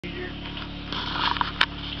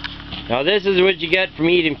Now this is what you get from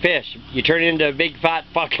eating fish. You turn into a big fat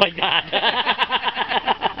fuck like that.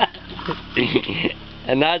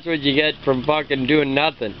 And that's what you get from fucking doing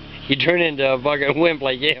nothing. You turn into a fucking wimp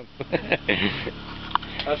like him.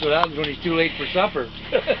 That's what happens when he's too late for supper.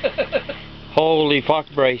 Holy fuck,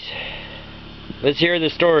 Bryce. Let's hear the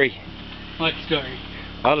story. What story?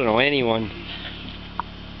 I don't know, anyone.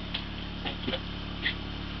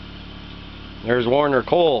 There's Warner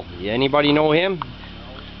Cole. Anybody know him? No,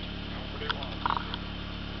 nobody wants.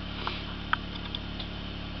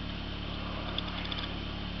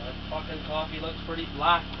 That fucking coffee looks pretty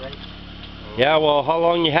black, right? Yeah, well, how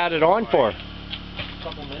long you had it on for? A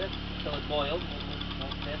couple minutes until it boiled.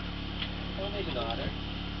 Won't fit. Well, maybe not.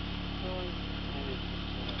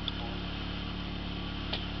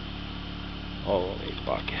 Holy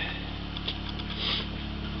fuck.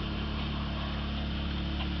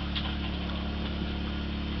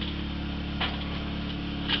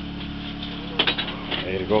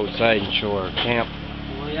 Ready to go outside and show our camp.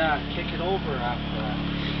 Well, yeah, kick it over after that.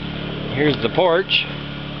 Here's the porch.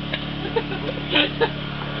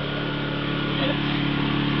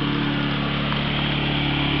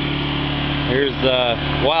 Here's the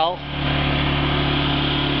well.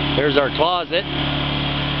 Here's our closet.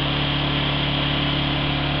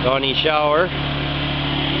 Donnie's shower.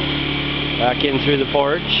 Back in through the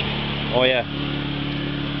porch. Oh yeah.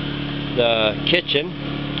 The kitchen.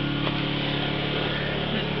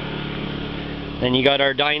 Then you got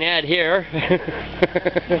our dinette here.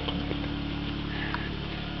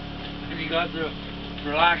 You got the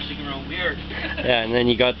relaxing room here. Yeah, and then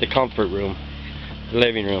you got the comfort room, the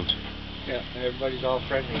living room. Yeah, everybody's all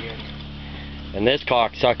friendly here. And this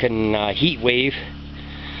cocksucking heat wave.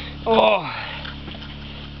 Oh,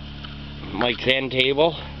 Mike's end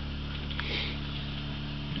table.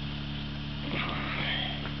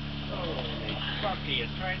 Holy fuck, are you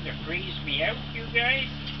trying to freeze me out, you guys?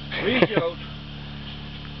 Freeze you out.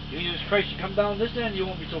 Jesus Christ, you come down this end, you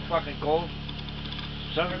won't be so fucking cold.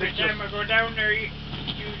 Son of a Every bitch, time I go down there, you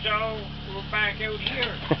all go back out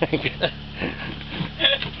here.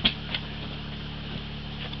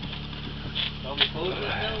 Shall we close this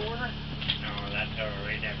now, Warner? No, that's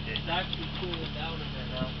alright. It's actually cooling down a bit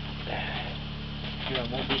now. Yeah,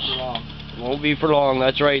 it won't be for long. Won't be for long,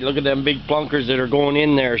 that's right. Look at them big plunkers that are going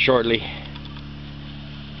in there shortly.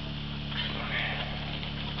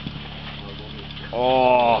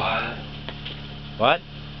 Oh. What?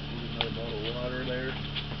 Another bottle of water there.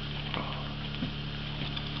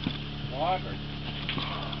 Water.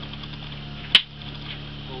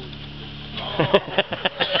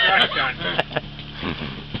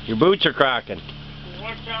 Your boots are cracking.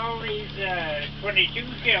 What's all these 22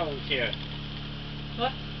 shells here?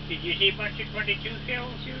 What? Did you see a bunch of 22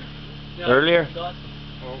 shells here? Yeah, Earlier? I got them.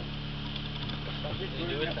 Oh. What did they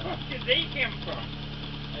do with them? Where did they come from?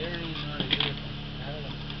 I don't even know how to do it.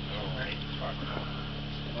 Alright, fuck.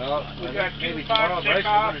 Well, We I got think 2 maybe tomorrow, pots Bryce, of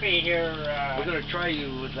coffee here. we're gonna try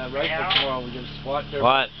you with that rifle Yeah. tomorrow. We're gonna squat there.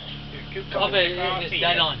 What? There's 2 cups Coffee of coffee is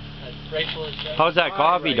dead here. on. That rifle is dead. How's that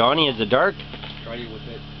coffee, Donnie? Is it dark? Try you with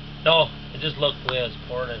it. No, it just looked the way I was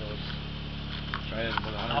pouring it. It was. Try it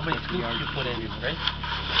with How many 150 scoops yards. you put in, right?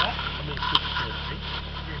 What? How many scoops you put in?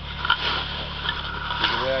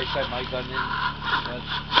 The way I set my gun in,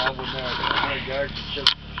 that one there, 100 yards, it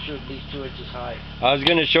should at least 2 inches high. I was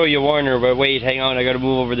gonna show you Warner, but wait, hang on, I gotta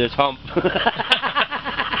move over this hump.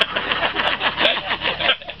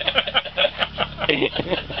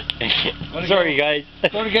 Sorry guys.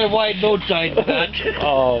 Gonna get a wide load side with that.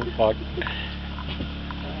 Oh fuck.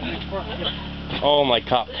 Oh, my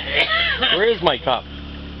cup. Where is my cup?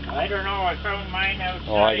 I don't know, I found mine outside.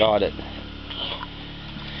 Oh, I got it.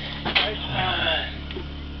 I found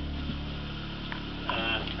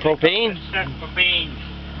Propane? Stuff propane.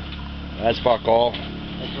 That's fuck all.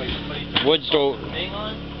 That's why somebody Wood stove. thing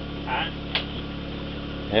on. Huh?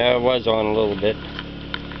 Yeah, it was on a little bit.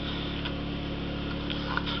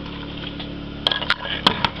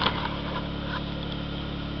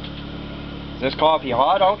 Is this coffee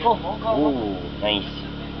hot, Uncle? Ooh, nice.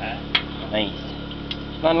 Nice.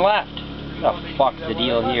 None left. What the fuck's the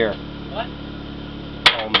deal here? What?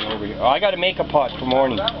 Oh, me over here. Oh, I gotta make a pot for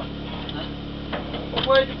morning.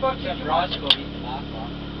 Why the fuck is that Roscoe eat the back on?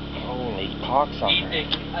 Holy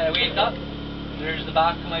cocksucker. I wake up, there's the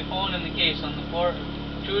back of my phone in the case on the floor,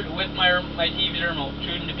 chewed with my TV remote,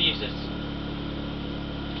 chewed into pieces.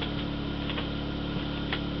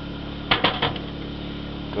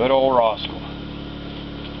 Good old Roscoe.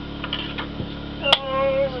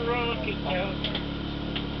 Oh, Rocky County.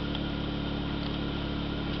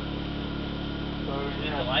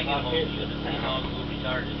 If I get home, you're gonna see how I'm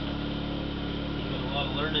retarded. He's got a lot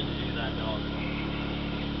of learning to do that. that dog.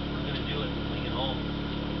 We're gonna do it when we get home.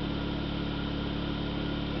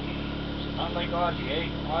 Not like Ozzy, eh?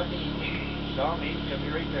 Ozzy saw me, he'll be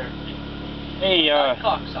right there. Hey, That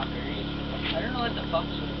cocksucker. I don't know what the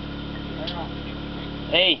fuck's with. I don't know.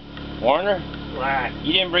 hey, Warner, What?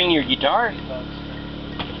 you didn't bring your guitar?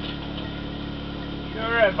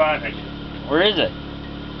 Sure about it. Where is it?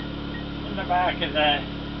 In the back of the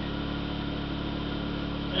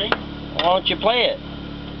thing. Why don't you play it?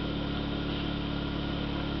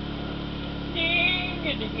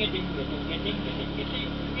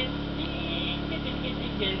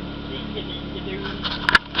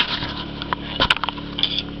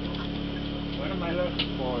 What am I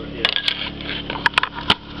looking for here?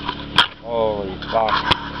 Holy fuck.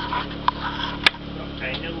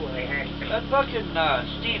 I knew I had to. That fucking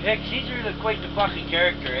Steve Hicks, he's really quite the fucking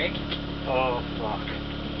character, eh? Oh, fuck.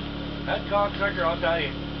 That cocksucker, I'll tell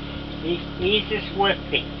you. He's a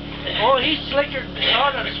Swifty. Oh, he's slicker than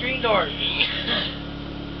snot on the screen door.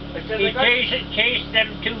 I said, He like, chased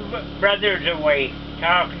them two brothers away,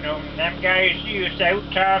 talking to them. Them guys used to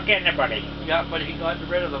out-talk anybody. yeah, but he got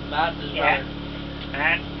rid of them, Matt and his Yeah. brother.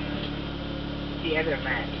 And the other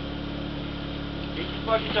man. He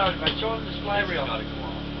fucking talking about showing him the fly reel.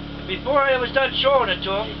 Before I was done showing it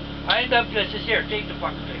to him, I ended up just here, take the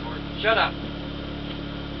fucking thing, or shut up.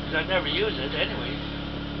 Because I'd never use it anyway.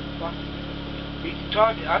 Fuck. He can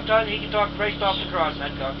talk, I'm telling you, he can talk Christ off the cross,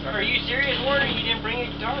 that cocksucker. Are you serious, Warner? You didn't bring a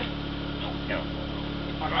guitar? No.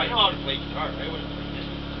 I know how to play guitar. I would have played this.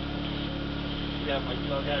 Yeah, my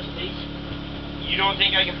dog has fleas. You don't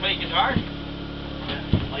think I can play guitar?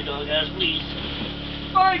 My dog has fleas.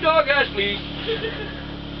 My dog has fleas.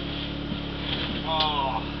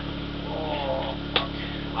 Oh, fuck.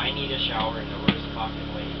 I need a shower in the worst fucking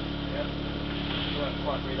way. Yep. We'll have to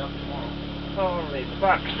fuck right up tomorrow. Holy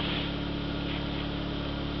fuck.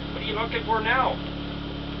 What are you looking for now?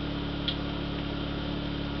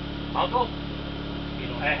 Uncle?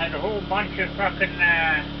 I had a whole bunch of fucking,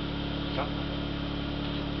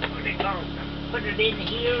 what do they call it? Put it in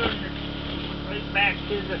here and right back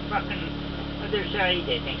to the fucking other side,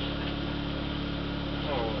 I think.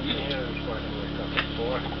 Oh, there's what I was looking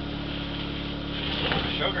for.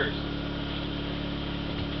 Sugars.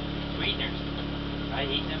 Sweeteners. I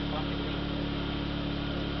hate them fucking things.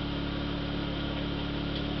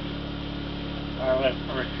 Well,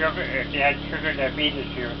 if you had sugar diabetes,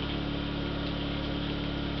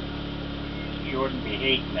 you wouldn't be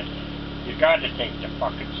hating it. You gotta take the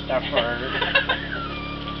fucking stuff or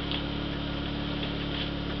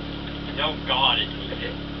No God, it's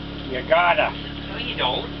it. you gotta. No, you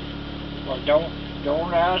don't. Well,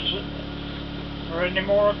 don't ask for any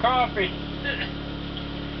more coffee.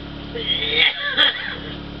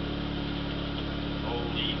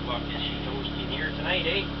 Holy fuck, is she toasty in here tonight,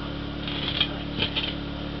 eh?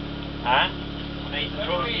 Huh? Nice and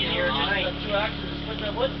toasty in here tonight. Got 2 axes, split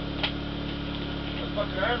that wood. That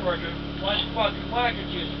fucking iron worker. One fucking whack at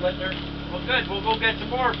you, Splitter. Well, good. We'll go get some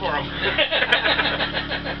more for him.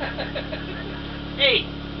 Hey,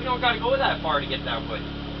 we don't got to go that far to get that wood.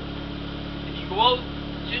 If you go out,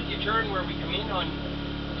 as soon as you turn where we come in on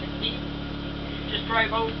 60, you just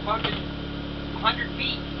drive out fucking 100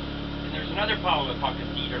 feet, and there's another pile of fucking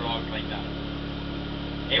cedar logs like that.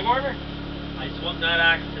 Hey, Warner? I swung that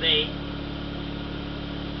axe today.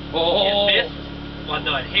 Oh. It missed. Well,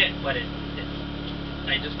 no, it hit, but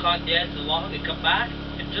I just caught the edge of the log and come back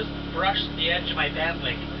and just brushed the edge of my band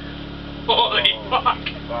leg. Holy fuck!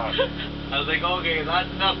 Fuck. I was like, okay, that's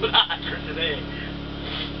enough of that for today.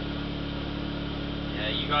 Yeah,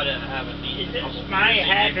 you gotta have at least Is a this couple my beers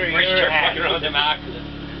in hat you or before you your start hat? fucking around them axes.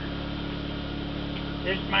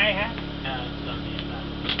 This my hat? Yeah, it's not me,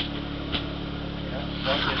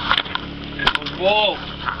 Whoa,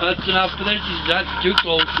 that's enough for this. That's too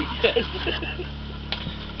close.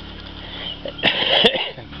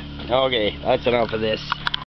 Okay, that's enough of this.